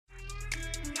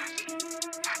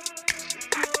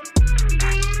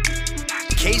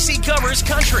Casey Covers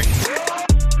Country.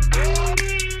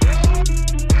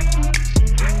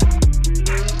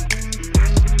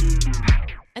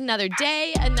 Another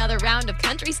day, another round of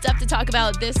country stuff to talk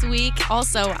about this week.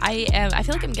 Also, I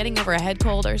feel like I'm getting over a head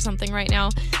cold or something right now,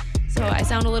 so I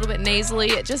sound a little bit nasally.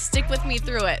 Just stick with me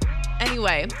through it.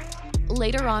 Anyway,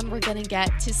 later on, we're going to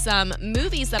get to some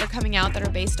movies that are coming out that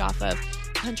are based off of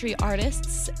country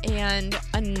artists and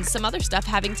some other stuff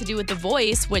having to do with The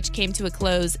Voice, which came to a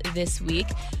close this week.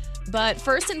 But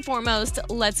first and foremost,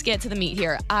 let's get to the meat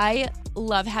here. I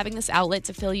love having this outlet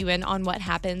to fill you in on what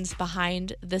happens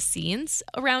behind the scenes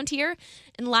around here.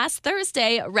 And last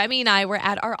Thursday, Remy and I were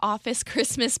at our office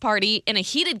Christmas party in a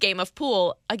heated game of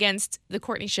pool against The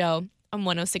Courtney Show on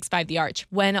 106.5 The Arch.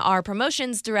 When our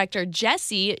promotions director,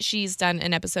 Jessie, she's done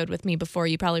an episode with me before,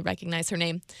 you probably recognize her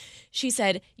name, she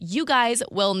said, "You guys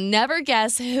will never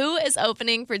guess who is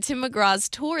opening for Tim McGraw's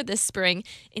tour this spring."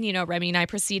 And you know, Remy and I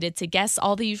proceeded to guess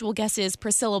all the usual guesses: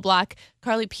 Priscilla Block,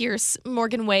 Carly Pierce,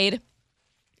 Morgan Wade.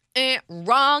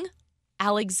 Wrong.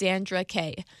 Alexandra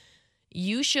Kay.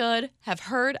 You should have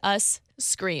heard us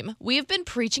scream. We've been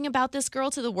preaching about this girl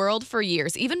to the world for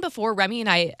years. Even before Remy and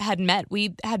I had met,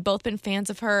 we had both been fans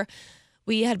of her.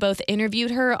 We had both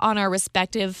interviewed her on our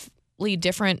respectively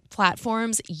different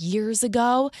platforms years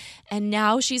ago. And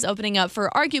now she's opening up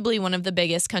for arguably one of the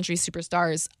biggest country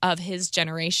superstars of his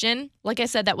generation. Like I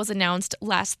said, that was announced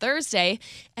last Thursday.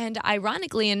 And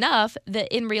ironically enough, the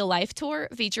In Real Life tour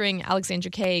featuring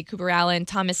Alexandra Kay, Cooper Allen,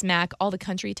 Thomas Mack, all the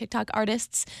country TikTok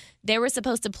artists, they were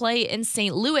supposed to play in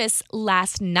St. Louis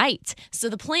last night. So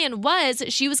the plan was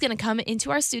she was going to come into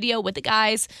our studio with the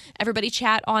guys, everybody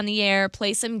chat on the air,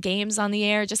 play some games on the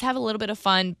air, just have a little bit of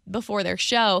fun before their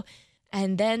show.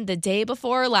 And then the day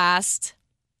before last,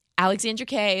 Alexandra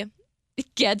Kay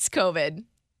gets COVID.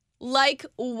 Like,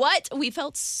 what? We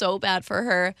felt so bad for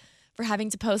her for having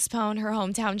to postpone her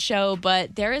hometown show,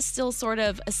 but there is still sort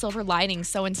of a silver lining.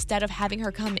 So instead of having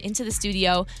her come into the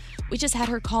studio, we just had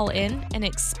her call in and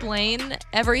explain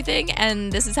everything,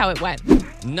 and this is how it went.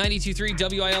 92.3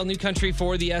 WIL New Country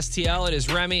for the STL. It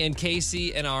is Remy and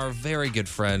Casey and our very good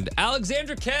friend,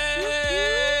 Alexandra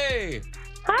Kay.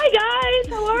 Hi, guys.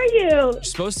 How are you? You're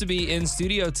supposed to be in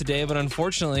studio today, but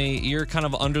unfortunately, you're kind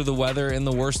of under the weather in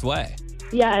the worst way.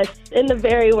 Yes, in the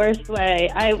very worst way.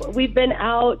 We've been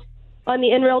out on the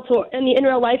In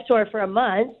Real Life tour for a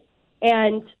month,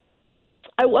 and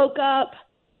I woke up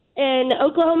in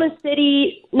Oklahoma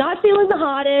City not feeling the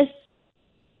hottest,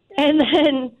 and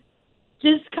then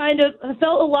just kind of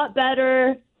felt a lot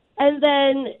better. And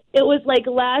then it was like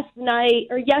last night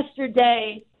or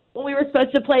yesterday when we were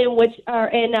supposed to play in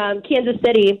Kansas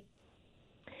City,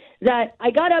 that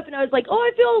I got up and I was like, "Oh,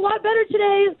 I feel a lot better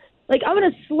today. Like, I'm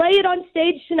going to slay it on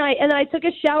stage tonight." And then I took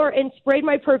a shower and sprayed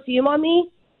my perfume on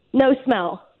me. No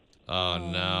smell. Oh,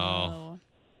 no.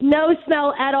 No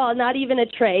smell at all. Not even a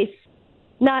trace.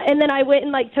 And then I went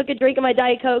and took a drink of my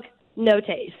Diet Coke. No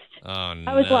taste. Oh,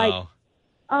 no. I was like,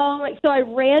 oh, so I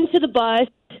ran to the bus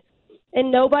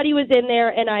and nobody was in there,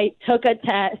 and I took a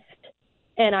test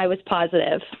and I was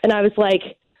positive. And I was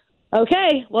like,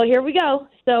 okay, well, here we go.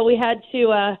 So we had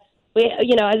to, as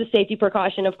a safety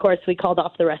precaution, of course, we called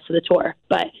off the rest of the tour.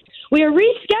 But we are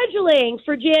rescheduling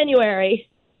for January.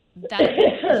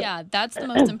 That's the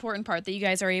most important part, that you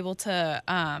guys are able to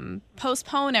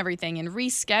postpone everything and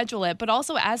reschedule it. But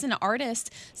also as an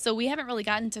artist, so we haven't really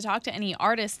gotten to talk to any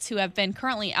artists who have been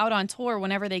currently out on tour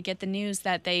whenever they get the news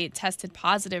that they tested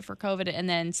positive for COVID and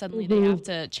then suddenly they have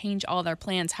to change all their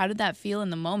plans. How did that feel in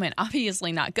the moment?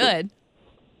 Obviously not good.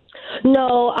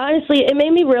 No, honestly, it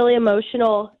made me really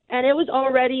emotional. And it was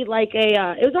already a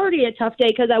tough day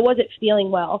because I wasn't feeling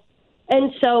well.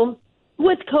 And so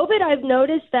with COVID, I've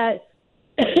noticed that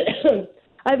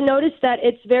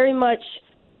it's very much,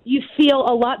 you feel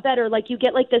a lot better. Like, you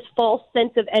get this false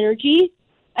sense of energy,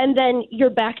 and then you're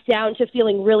back down to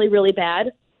feeling really, really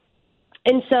bad.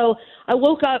 And so I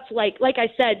woke up, like I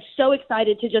said, so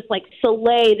excited to just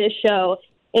slay this show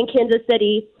in Kansas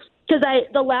City, because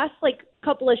the last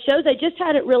couple of shows, I just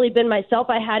hadn't really been myself.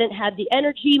 I hadn't had the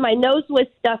energy. My nose was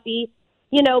stuffy,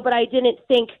 but I didn't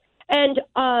think. And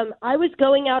I was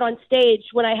going out on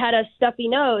stage when I had a stuffy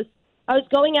nose. I was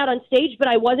going out on stage, but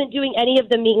I wasn't doing any of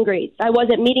the meet and greets. I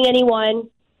wasn't meeting anyone,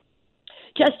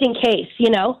 just in case,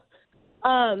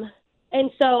 And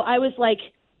so I was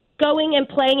going and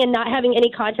playing and not having any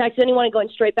contact with anyone and going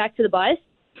straight back to the bus,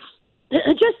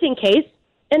 just in case.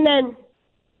 And then,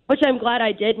 which I'm glad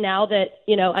I did now that,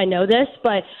 I know this,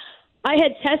 but I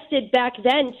had tested back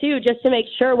then too, just to make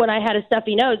sure when I had a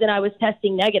stuffy nose, and I was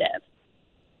testing negative.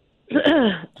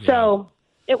 So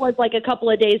it was a couple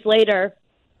of days later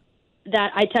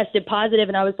that I tested positive,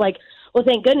 and I was like, well,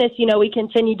 thank goodness, we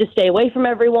continued to stay away from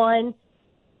everyone.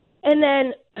 And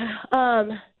then,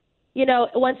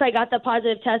 once I got the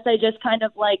positive test, I just kind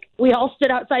of we all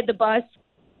stood outside the bus,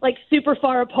 super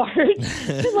far apart.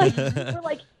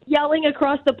 We're yelling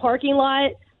across the parking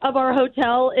lot of our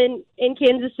hotel in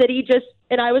Kansas City,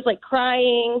 and I was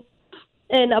crying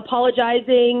and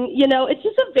apologizing. It's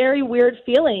just a very weird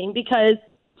feeling because,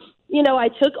 I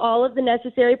took all of the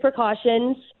necessary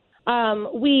precautions.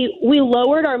 We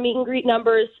lowered our meet and greet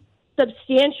numbers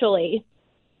substantially.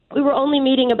 We were only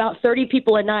meeting about 30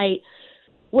 people a night,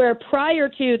 where prior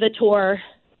to the tour,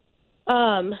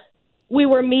 we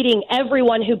were meeting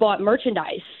everyone who bought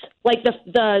merchandise,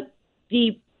 the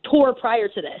tour prior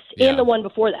to this and the one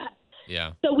before that.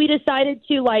 Yeah. So we decided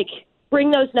to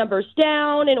bring those numbers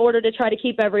down in order to try to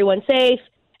keep everyone safe.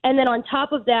 And then on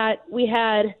top of that, we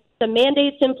had some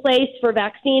mandates in place for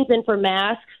vaccines and for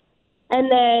masks.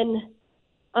 And then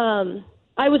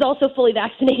I was also fully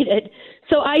vaccinated.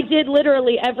 So I did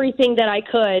literally everything that I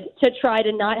could to try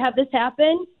to not have this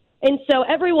happen. And so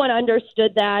everyone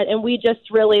understood that. And we just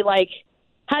really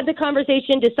had the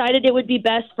conversation, decided it would be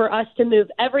best for us to move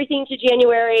everything to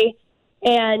January.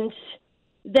 And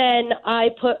then my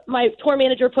tour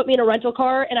manager put me in a rental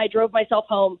car and I drove myself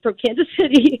home from Kansas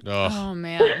City. Oh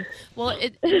man. Well,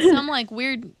 it's some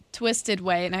weird twisted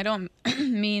way, and I don't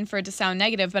mean for it to sound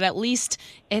negative, but at least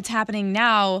it's happening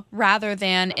now rather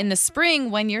than in the spring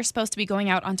when you're supposed to be going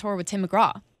out on tour with Tim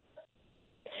McGraw.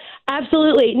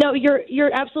 Absolutely. No,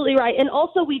 you're absolutely right. And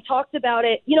also we talked about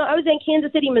it. I was in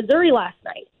Kansas City, Missouri last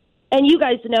night, and you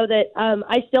guys know that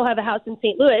I still have a house in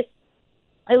St. Louis.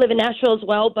 I live in Nashville as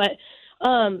well, but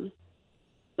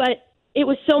it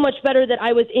was so much better that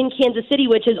I was in Kansas City,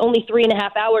 which is only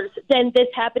 3.5 hours, than this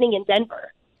happening in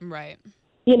Denver. Right.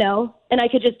 And I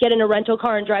could just get in a rental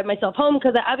car and drive myself home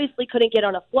because I obviously couldn't get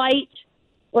on a flight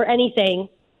or anything.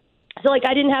 So, I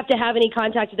didn't have to have any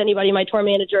contact with anybody. My tour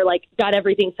manager, got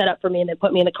everything set up for me and then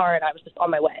put me in the car, and I was just on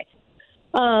my way.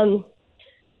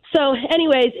 So,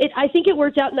 anyways, I think it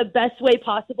worked out in the best way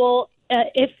possible,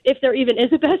 if there even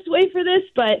is a best way for this.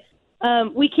 But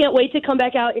we can't wait to come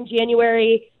back out in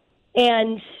January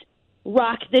and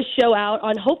rock this show out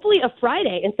on hopefully a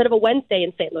Friday instead of a Wednesday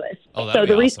in St. Louis. Oh, so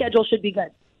the awesome. reschedule should be good.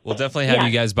 We'll definitely have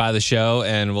you guys by the show,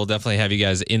 and we'll definitely have you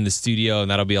guys in the studio, and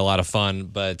that'll be a lot of fun.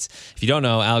 But if you don't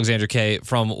know, Alexandra K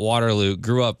from Waterloo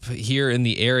grew up here in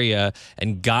the area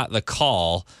and got the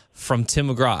call from Tim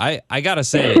McGraw. I got to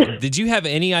say, did you have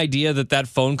any idea that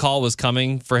phone call was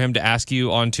coming for him to ask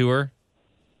you on tour?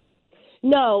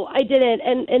 No, I didn't.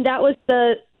 And that was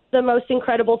the most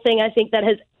incredible thing I think that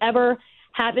has ever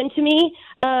happened to me.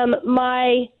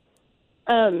 My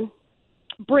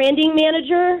branding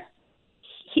manager,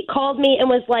 he called me and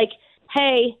was like,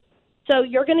 hey, so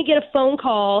you're going to get a phone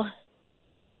call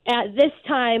at this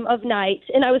time of night.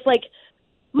 And I was like,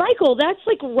 Michael, that's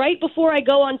right before I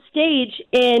go on stage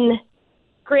in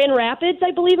Grand Rapids,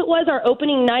 I believe it was, our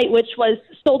opening night, which was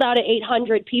sold out at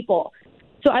 800 people.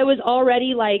 So I was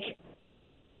already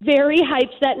very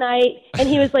hyped that night. And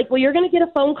he was like, well, you're going to get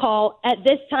a phone call at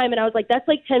this time. And I was like, that's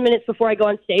 10 minutes before I go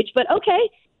on stage, but okay.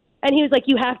 And he was like,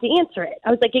 you have to answer it.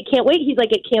 I was like, it can't wait. He's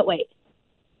like, it can't wait.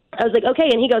 I was like, okay.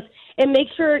 And he goes, and make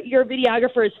sure your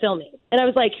videographer is filming. And I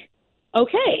was like,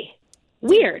 okay,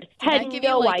 weird. Had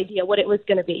no idea what it was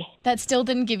going to be. That still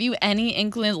didn't give you any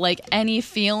inkling, any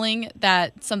feeling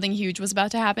that something huge was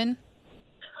about to happen?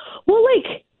 Well,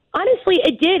 honestly,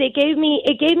 it did. It gave me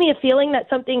a feeling that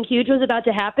something huge was about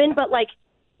to happen. But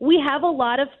we have a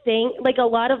lot of a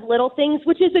lot of little things,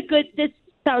 which is this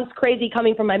sounds crazy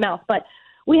coming from my mouth, but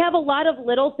we have a lot of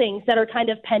little things that are kind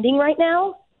of pending right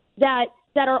now that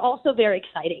are also very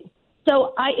exciting.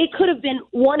 So it could have been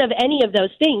one of any of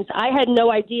those things. I had no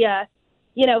idea,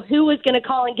 who was going to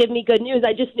call and give me good news.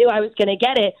 I just knew I was going to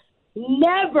get it.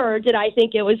 Never did I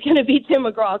think it was going to be Tim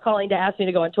McGraw calling to ask me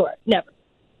to go on tour. Never.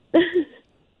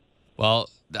 Well,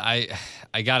 I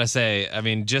got to say,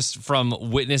 just from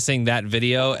witnessing that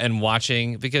video and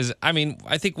watching, because,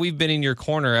 I think we've been in your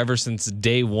corner ever since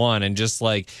day one and just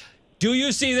do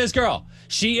you see this girl?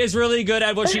 She is really good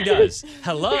at what she does.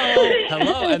 Hello.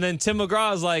 And then Tim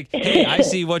McGraw is like, hey, I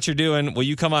see what you're doing. Will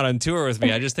you come out on tour with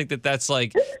me? I just think that's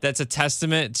a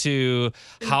testament to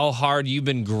how hard you've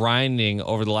been grinding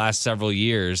over the last several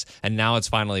years, and now it's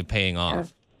finally paying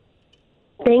off.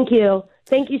 Thank you.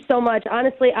 Thank you so much.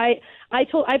 Honestly,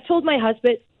 I've told my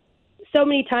husband so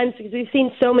many times because we've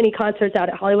seen so many concerts out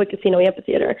at Hollywood Casino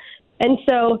Amphitheater. And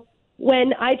so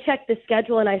when I checked the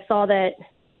schedule and I saw that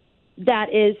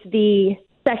is the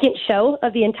second show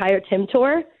of the entire Tim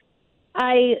tour,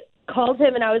 I called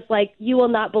him and I was like, you will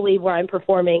not believe where I'm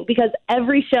performing, because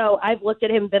every show I've looked at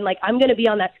him and been like, I'm going to be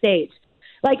on that stage.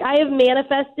 Like, I have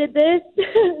manifested this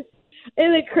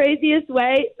in the craziest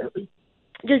way.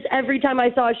 Just every time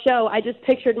I saw a show, I just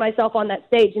pictured myself on that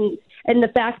stage. And the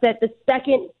fact that the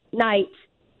second night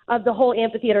of the whole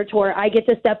amphitheater tour, I get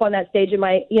to step on that stage in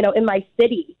my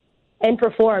city and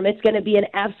perform. It's going to be an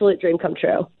absolute dream come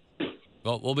true.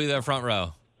 Well, we'll be there front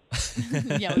row.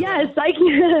 Yes, I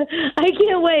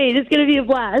can't wait. It's going to be a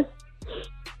blast.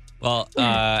 Well,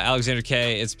 Alexandra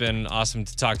K., it's been awesome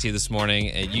to talk to you this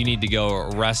morning. You need to go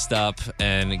rest up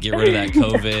and get rid of that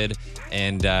COVID.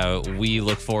 And we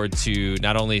look forward to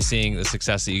not only seeing the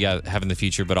success that you guys have in the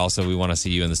future, but also we want to see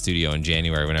you in the studio in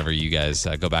January whenever you guys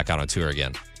go back out on tour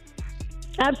again.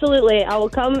 Absolutely. I will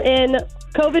come in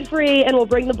COVID-free, and we'll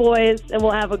bring the boys, and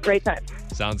we'll have a great time.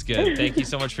 Sounds good. Thank you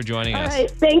so much for joining us. All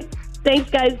right.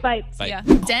 Thanks, guys. Bye. Bye. Yeah.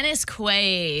 Dennis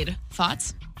Quaid.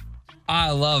 Thoughts?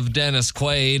 I love Dennis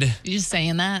Quaid. You just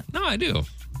saying that? No, I do.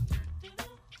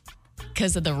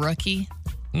 Because of The Rookie?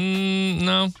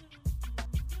 No.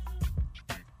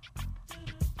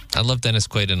 I love Dennis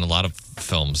Quaid in a lot of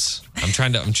films. I'm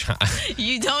trying.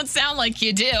 You don't sound like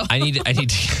you do. I need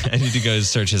to go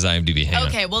search his IMDb. Hang on.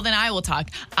 Okay, well then I will talk.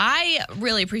 I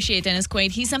really appreciate Dennis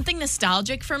Quaid. He's something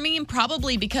nostalgic for me, and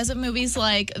probably because of movies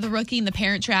like The Rookie and The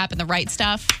Parent Trap and The Right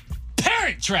Stuff.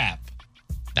 Parent Trap.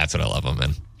 That's what I love him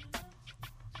in.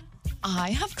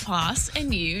 I have class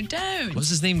and you don't. What was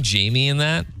his name? Jamie in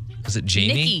that? Was it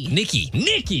Jamie?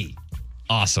 Nikki.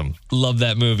 Awesome. Love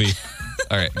that movie.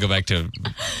 All right, go back to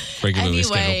regularly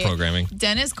scheduled programming.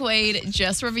 Dennis Quaid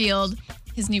just revealed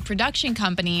his new production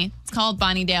company. It's called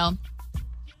Bonnydale.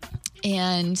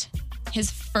 And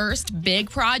his first big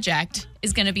project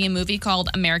is going to be a movie called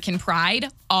American Pride,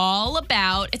 all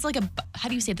about, it's like a, how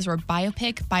do you say this word?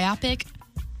 Biopic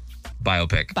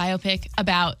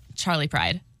about Charlie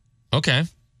Pride. Okay.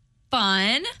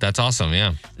 Fun. That's awesome,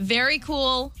 yeah. Very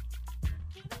cool.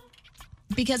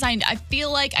 Because I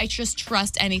feel like I just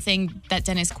trust anything that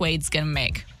Dennis Quaid's going to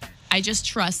make. I just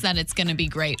trust that it's going to be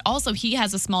great. Also, he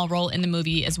has a small role in the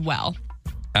movie as well.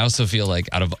 I also feel like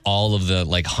out of all of the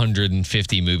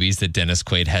 150 movies that Dennis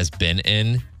Quaid has been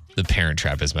in, The Parent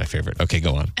Trap is my favorite. Okay,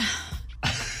 go on.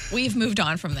 We've moved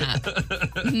on from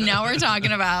that. Now we're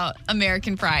talking about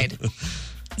American Pride.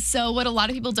 So what a lot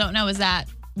of people don't know is that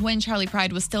when Charlie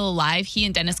Pride was still alive, he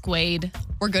and Dennis Quaid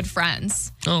were good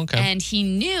friends. Oh, okay. And he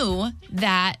knew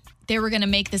that they were going to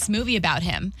make this movie about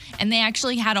him. And they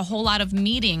actually had a whole lot of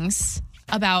meetings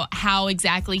about how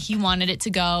exactly he wanted it to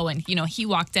go. And, he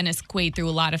walked Dennis Quaid through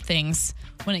a lot of things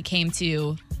when it came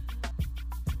to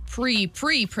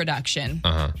pre-production.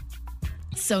 Uh-huh.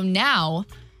 So now,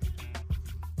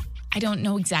 I don't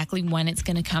know exactly when it's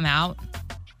going to come out.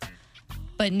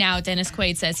 But now Dennis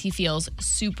Quaid says he feels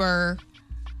super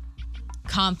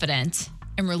confident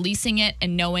in releasing it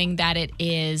and knowing that it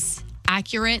is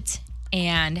accurate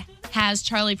and has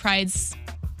Charlie Pride's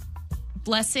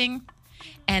blessing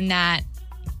and that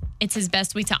it's his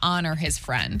best way to honor his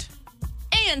friend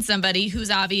and somebody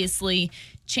who's obviously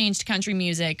changed country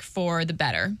music for the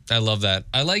better. I love that.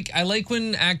 I like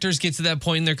when actors get to that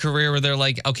point in their career where they're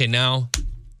like, okay, now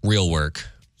real work.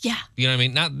 Yeah. You know what I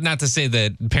mean? Not to say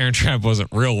that Parent Trap wasn't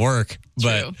real work,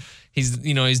 but True. he's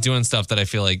doing stuff that I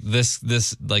feel like this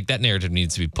that narrative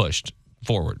needs to be pushed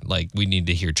forward. Like, we need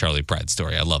to hear Charlie Pride's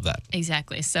story. I love that.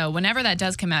 Exactly. So whenever that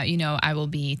does come out, I will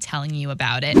be telling you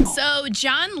about it. So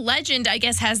John Legend, I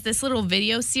guess, has this little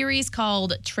video series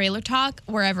called Trailer Talk,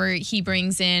 wherever he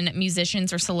brings in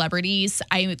musicians or celebrities.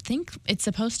 I think it's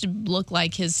supposed to look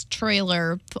like his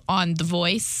trailer on The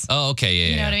Voice. Oh, okay. Yeah.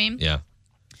 You know what I mean? Yeah.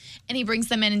 And he brings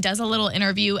them in and does a little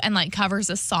interview and covers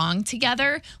a song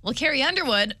together. Well, Carrie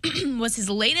Underwood was his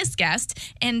latest guest,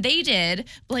 and they did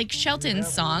Blake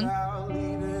Shelton's song,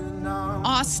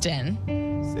 Austin.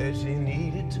 And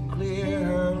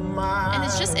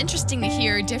it's just interesting to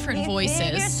hear different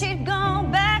voices. She'd gone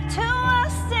back to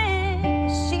Austin.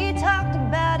 She talked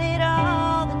about it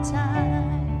all the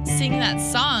time. Sing that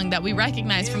song that we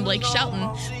recognize from Blake Shelton,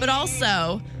 but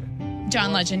also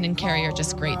John Legend and Carrie are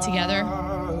just great together.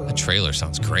 The trailer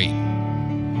sounds great.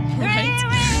 Right?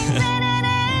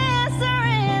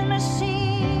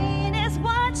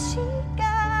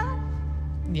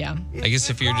 Yeah. I guess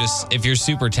if you're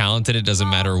super talented, it doesn't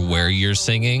matter where you're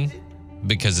singing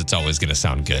because it's always going to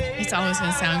sound good. It's always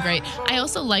going to sound great. I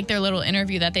also like their little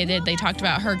interview that they did. They talked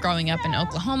about her growing up in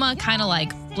Oklahoma, kind of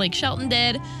like Blake Shelton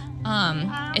did,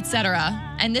 etc.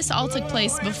 And this all took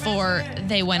place before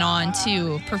they went on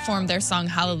to perform their song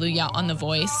Hallelujah on The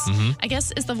Voice. Mm-hmm. I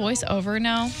guess, is The Voice over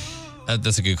now?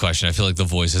 That's a good question. I feel like The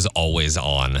Voice is always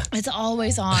on. It's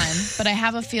always on, but I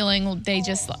have a feeling they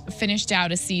just finished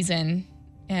out a season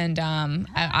And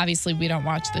obviously, we don't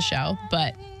watch the show,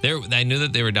 but I knew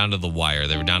that they were down to the wire.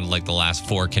 They were down to like the last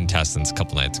 4 contestants a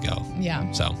couple nights ago. yeah.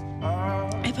 So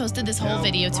I posted this whole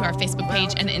video to our Facebook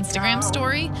page and Instagram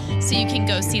story, so you can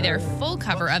go see their full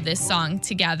cover of this song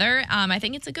together. I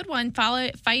think it's a good one.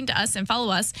 Find us and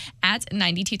follow us at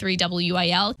 92.3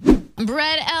 WIL.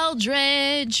 Brett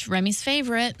Eldridge, Remy's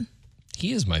favorite.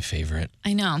 he is my favorite.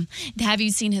 I know. Have you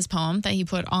seen his poem that he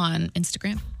put on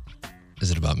Instagram?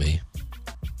 Is it about me?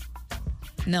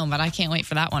 No, but I can't wait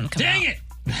for that one to come out. Dang it!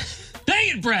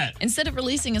 Dang it, Brett! Instead of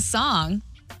releasing a song,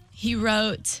 I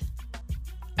wrote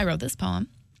this poem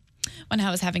when I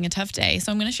was having a tough day,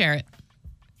 so I'm going to share it.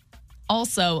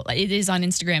 Also, it is on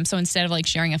Instagram, so instead of like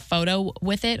sharing a photo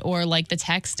with it or like the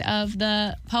text of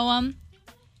the poem,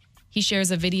 he shares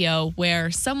a video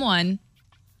where someone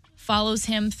follows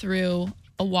him through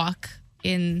a walk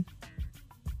in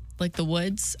like the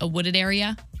woods, a wooded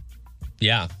area.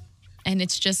 Yeah. And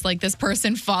it's just like this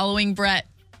person following Brett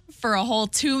for a whole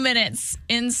 2 minutes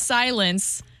in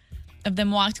silence of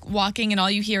them walking, and all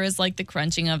you hear is like the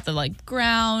crunching of the like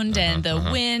ground and the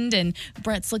wind, and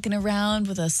Brett's looking around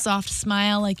with a soft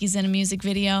smile like he's in a music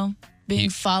video, being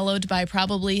followed by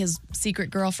probably his secret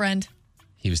girlfriend.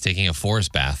 He was taking a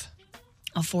forest bath.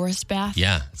 A forest bath?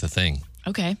 Yeah, it's a thing.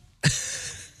 Okay.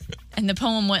 And the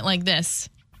poem went like this.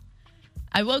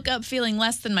 I woke up feeling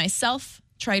less than myself.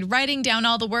 Tried writing down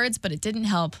all the words, but it didn't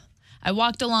help. I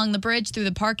walked along the bridge through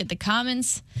the park at the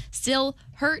Commons. Still,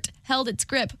 hurt held its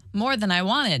grip more than I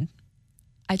wanted.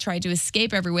 I tried to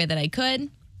escape every way that I could.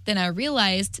 Then I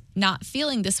realized not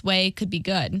feeling this way could be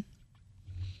good.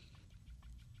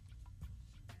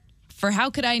 For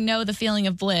how could I know the feeling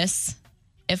of bliss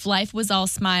if life was all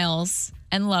smiles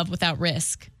and love without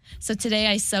risk? So today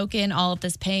I soak in all of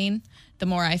this pain. The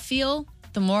more I feel,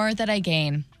 the more that I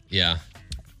gain. Yeah.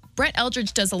 Brett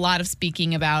Eldridge does a lot of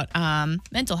speaking about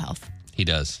mental health. He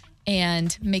does.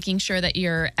 And making sure that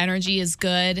your energy is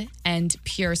good and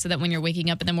pure so that when you're waking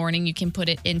up in the morning, you can put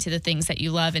it into the things that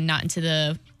you love and not into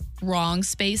the wrong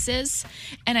spaces.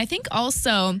 And I think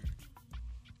also,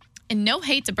 and no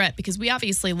hate to Brett because we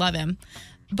obviously love him,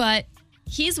 but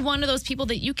he's one of those people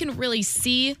that you can really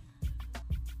see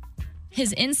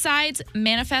his insides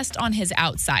manifest on his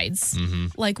outsides. Mm-hmm.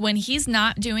 Like when he's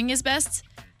not doing his best,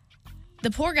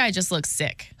 the poor guy just looks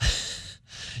sick.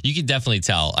 You could definitely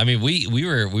tell. I mean, we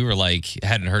were like,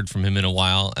 hadn't heard from him in a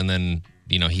while. And then,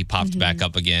 you know, he popped back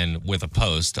up again with a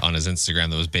post on his Instagram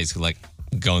that was basically like,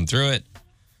 going through it.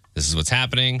 This is what's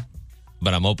happening,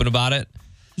 but I'm open about it.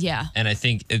 Yeah. And I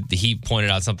think he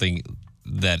pointed out something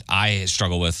that I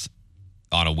struggle with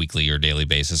on a weekly or daily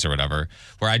basis or whatever,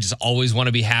 where I just always want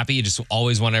to be happy. You just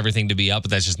always want everything to be up,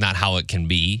 but that's just not how it can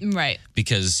be. Right.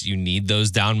 Because you need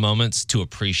those down moments to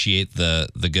appreciate the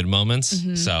good moments.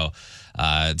 Mm-hmm. So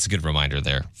it's a good reminder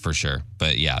there for sure.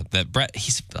 But yeah, that Brett,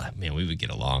 man, we would get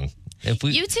along. If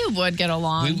we, you two would get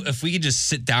along. If we could just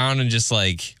sit down and just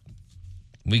like,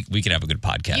 we could have a good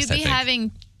podcast. You'd be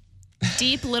having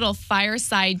deep little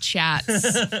fireside chats,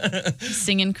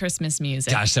 singing Christmas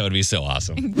music. Gosh, that would be so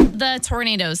awesome. The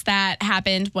tornadoes that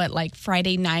happened,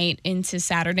 Friday night into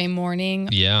Saturday morning?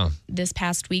 Yeah. This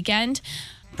past weekend,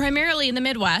 primarily in the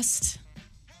Midwest.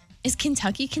 Is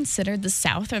Kentucky considered the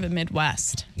South or the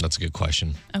Midwest? That's a good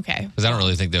question. Okay. Because I don't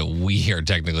really think that we are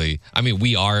technically, I mean,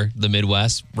 we are the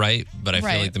Midwest, right? But I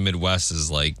feel like the Midwest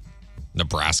is like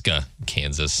Nebraska,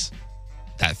 Kansas.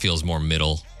 That feels more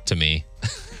middle to me.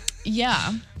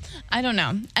 Yeah, I don't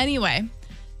know. Anyway,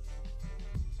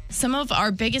 some of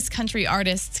our biggest country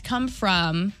artists come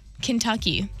from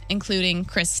Kentucky, including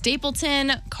Chris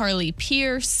Stapleton, Carly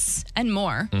Pearce, and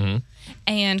more. Mm-hmm.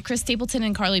 And Chris Stapleton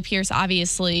and Carly Pearce,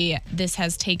 obviously, this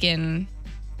has taken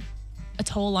a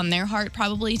toll on their heart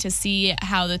probably to see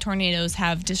how the tornadoes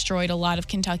have destroyed a lot of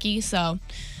Kentucky. So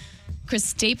Chris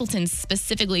Stapleton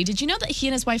specifically, did you know that he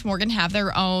and his wife Morgan have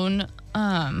their own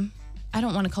I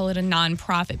don't want to call it a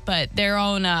nonprofit, but their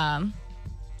own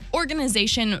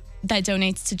organization that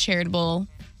donates to charitable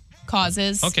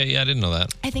causes? Okay, yeah, I didn't know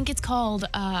that. I think it's called,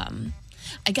 I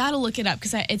got to look it up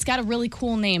because it's got a really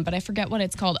cool name, but I forget what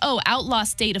it's called. Oh, Outlaw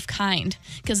State of Kind.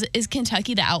 Because is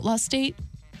Kentucky the outlaw state?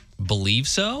 Believe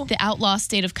so? The Outlaw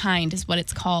State of Kind is what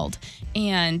it's called.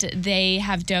 And they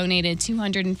have donated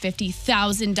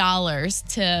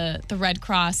 $250,000 to the Red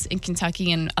Cross in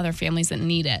Kentucky and other families that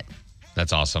need it.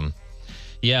 That's awesome.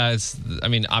 Yeah,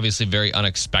 obviously very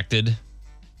unexpected.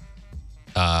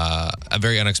 A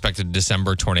very unexpected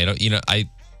December tornado. You know,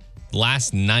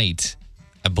 last night,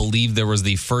 I believe there was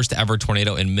the first ever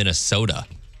tornado in Minnesota.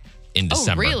 in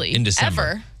December. Oh, really? In December.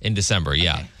 Ever? In December,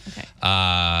 yeah. Okay.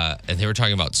 And they were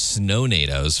talking about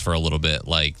snow-nados for a little bit,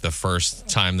 like the first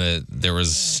time that there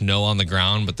was snow on the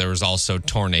ground, but there was also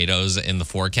tornadoes in the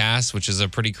forecast, which is a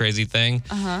pretty crazy thing.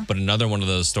 But another one of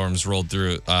those storms rolled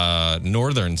through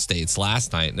northern states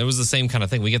last night, and it was the same kind of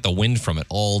thing. We get the wind from it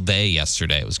all day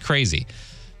yesterday. It was crazy.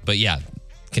 But yeah,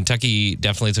 Kentucky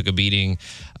definitely took a beating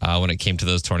when it came to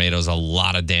those tornadoes. A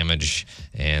lot of damage,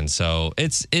 and so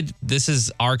this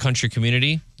is our country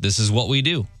community. This is what we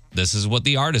do. This is what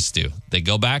the artists do. They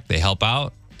go back, they help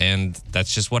out, and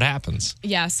that's just what happens.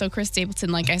 Yeah, so Chris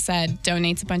Stapleton, like I said,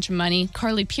 donates a bunch of money.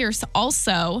 Carly Pierce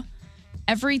also,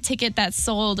 every ticket that's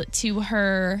sold to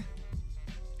her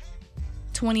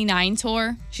 29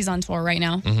 tour, she's on tour right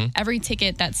now. Every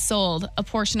ticket that's sold, a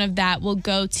portion of that will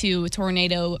go to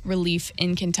tornado relief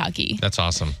in Kentucky. That's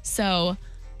awesome. So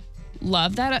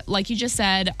love that. Like you just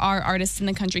said, our artists in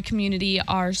the country community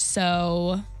are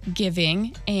so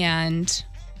giving, and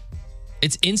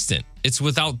it's instant. It's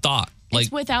without thought.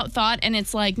 It's without thought, and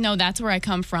it's like, no, that's where I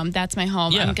come from. That's my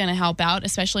home. Yeah. I'm going to help out,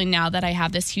 especially now that I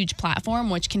have this huge platform,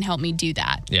 which can help me do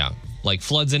that. Yeah. Like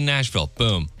floods in Nashville.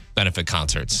 Boom. Benefit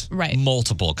concerts. Right.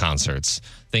 Multiple concerts.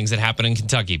 Things that happen in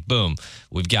Kentucky. Boom.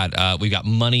 We've got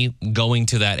money going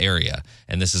to that area.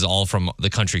 And this is all from the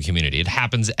country community. It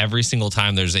happens every single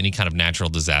time there's any kind of natural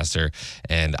disaster.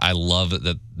 And I love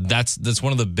that. That's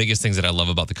one of the biggest things that I love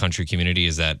about the country community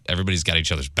is that everybody's got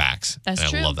each other's backs. That's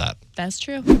true. I love that. That's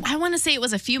true. I want to say it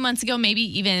was a few months ago, maybe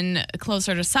even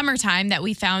closer to summertime, that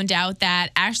we found out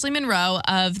that Ashley Monroe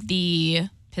of the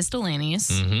Pistol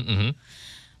Annies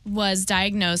was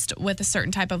diagnosed with a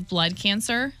certain type of blood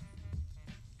cancer.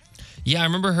 Yeah, I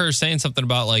remember her saying something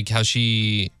about like how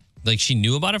she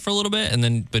knew about it for a little bit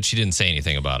but she didn't say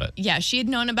anything about it. Yeah, she had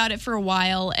known about it for a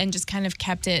while and just kind of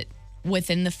kept it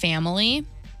within the family.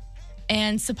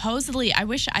 And supposedly,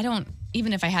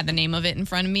 even if I had the name of it in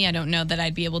front of me, I don't know that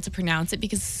I'd be able to pronounce it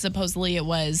because supposedly it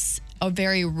was a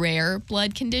very rare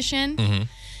blood condition.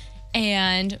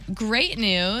 And great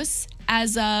news,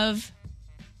 as of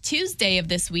Tuesday of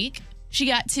this week, she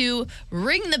got to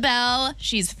ring the bell.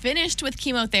 She's finished with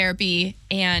chemotherapy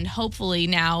and hopefully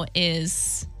now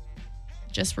is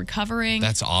just recovering.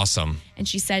 That's awesome. And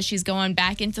she says she's going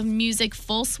back into music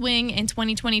full swing in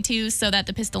 2022 so that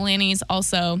the Pistol Annies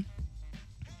also,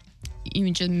 you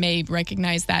just may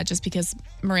recognize that just because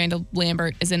Miranda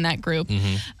Lambert is in that group.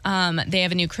 They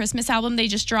have a new Christmas album they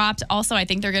just dropped. Also, I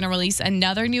think they're going to release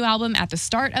another new album at the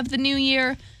start of the new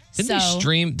year.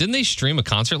 Didn't they stream a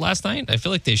concert last night? I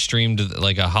feel like they streamed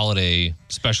like a holiday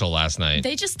special last night.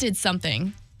 They just did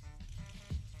something.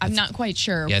 I'm not quite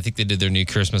sure. Yeah, I think they did their new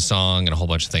Christmas song and a whole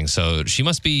bunch of things. So she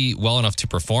must be well enough to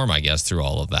perform, I guess, through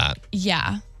all of that.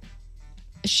 Yeah.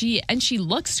 She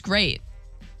looks great.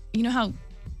 You know how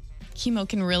chemo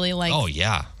can really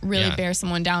bear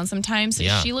someone down sometimes?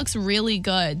 Yeah. She looks really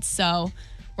good. So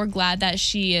we're glad that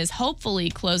she is hopefully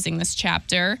closing this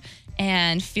chapter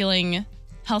and feeling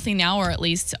healthy now, or at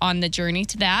least on the journey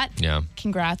to that. Yeah.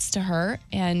 Congrats to her.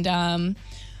 And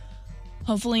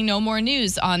hopefully no more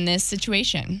news on this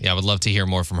situation. Yeah, I would love to hear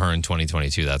more from her in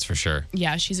 2022, that's for sure.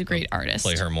 Yeah, she's a great artist.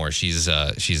 Play her more. She's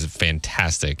a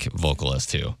fantastic vocalist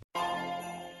too.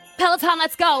 Peloton,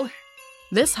 let's go.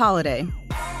 This holiday,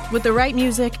 with the right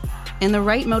music and the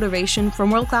right motivation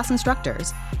from world-class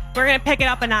instructors, We're going to pick it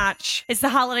up a notch. It's the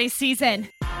holiday season.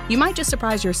 you might just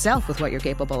surprise yourself with what you're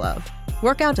capable of.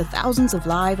 Work out to thousands of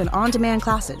live and on-demand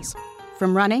classes,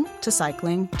 from running to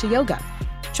cycling to yoga.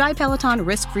 Try Peloton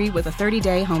risk-free with a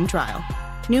 30-day home trial.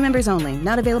 New members only,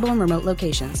 not available in remote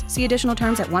locations. See additional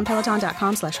terms at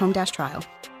onepeloton.com/home-trial.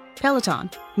 Peloton,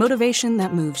 motivation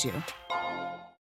that moves you.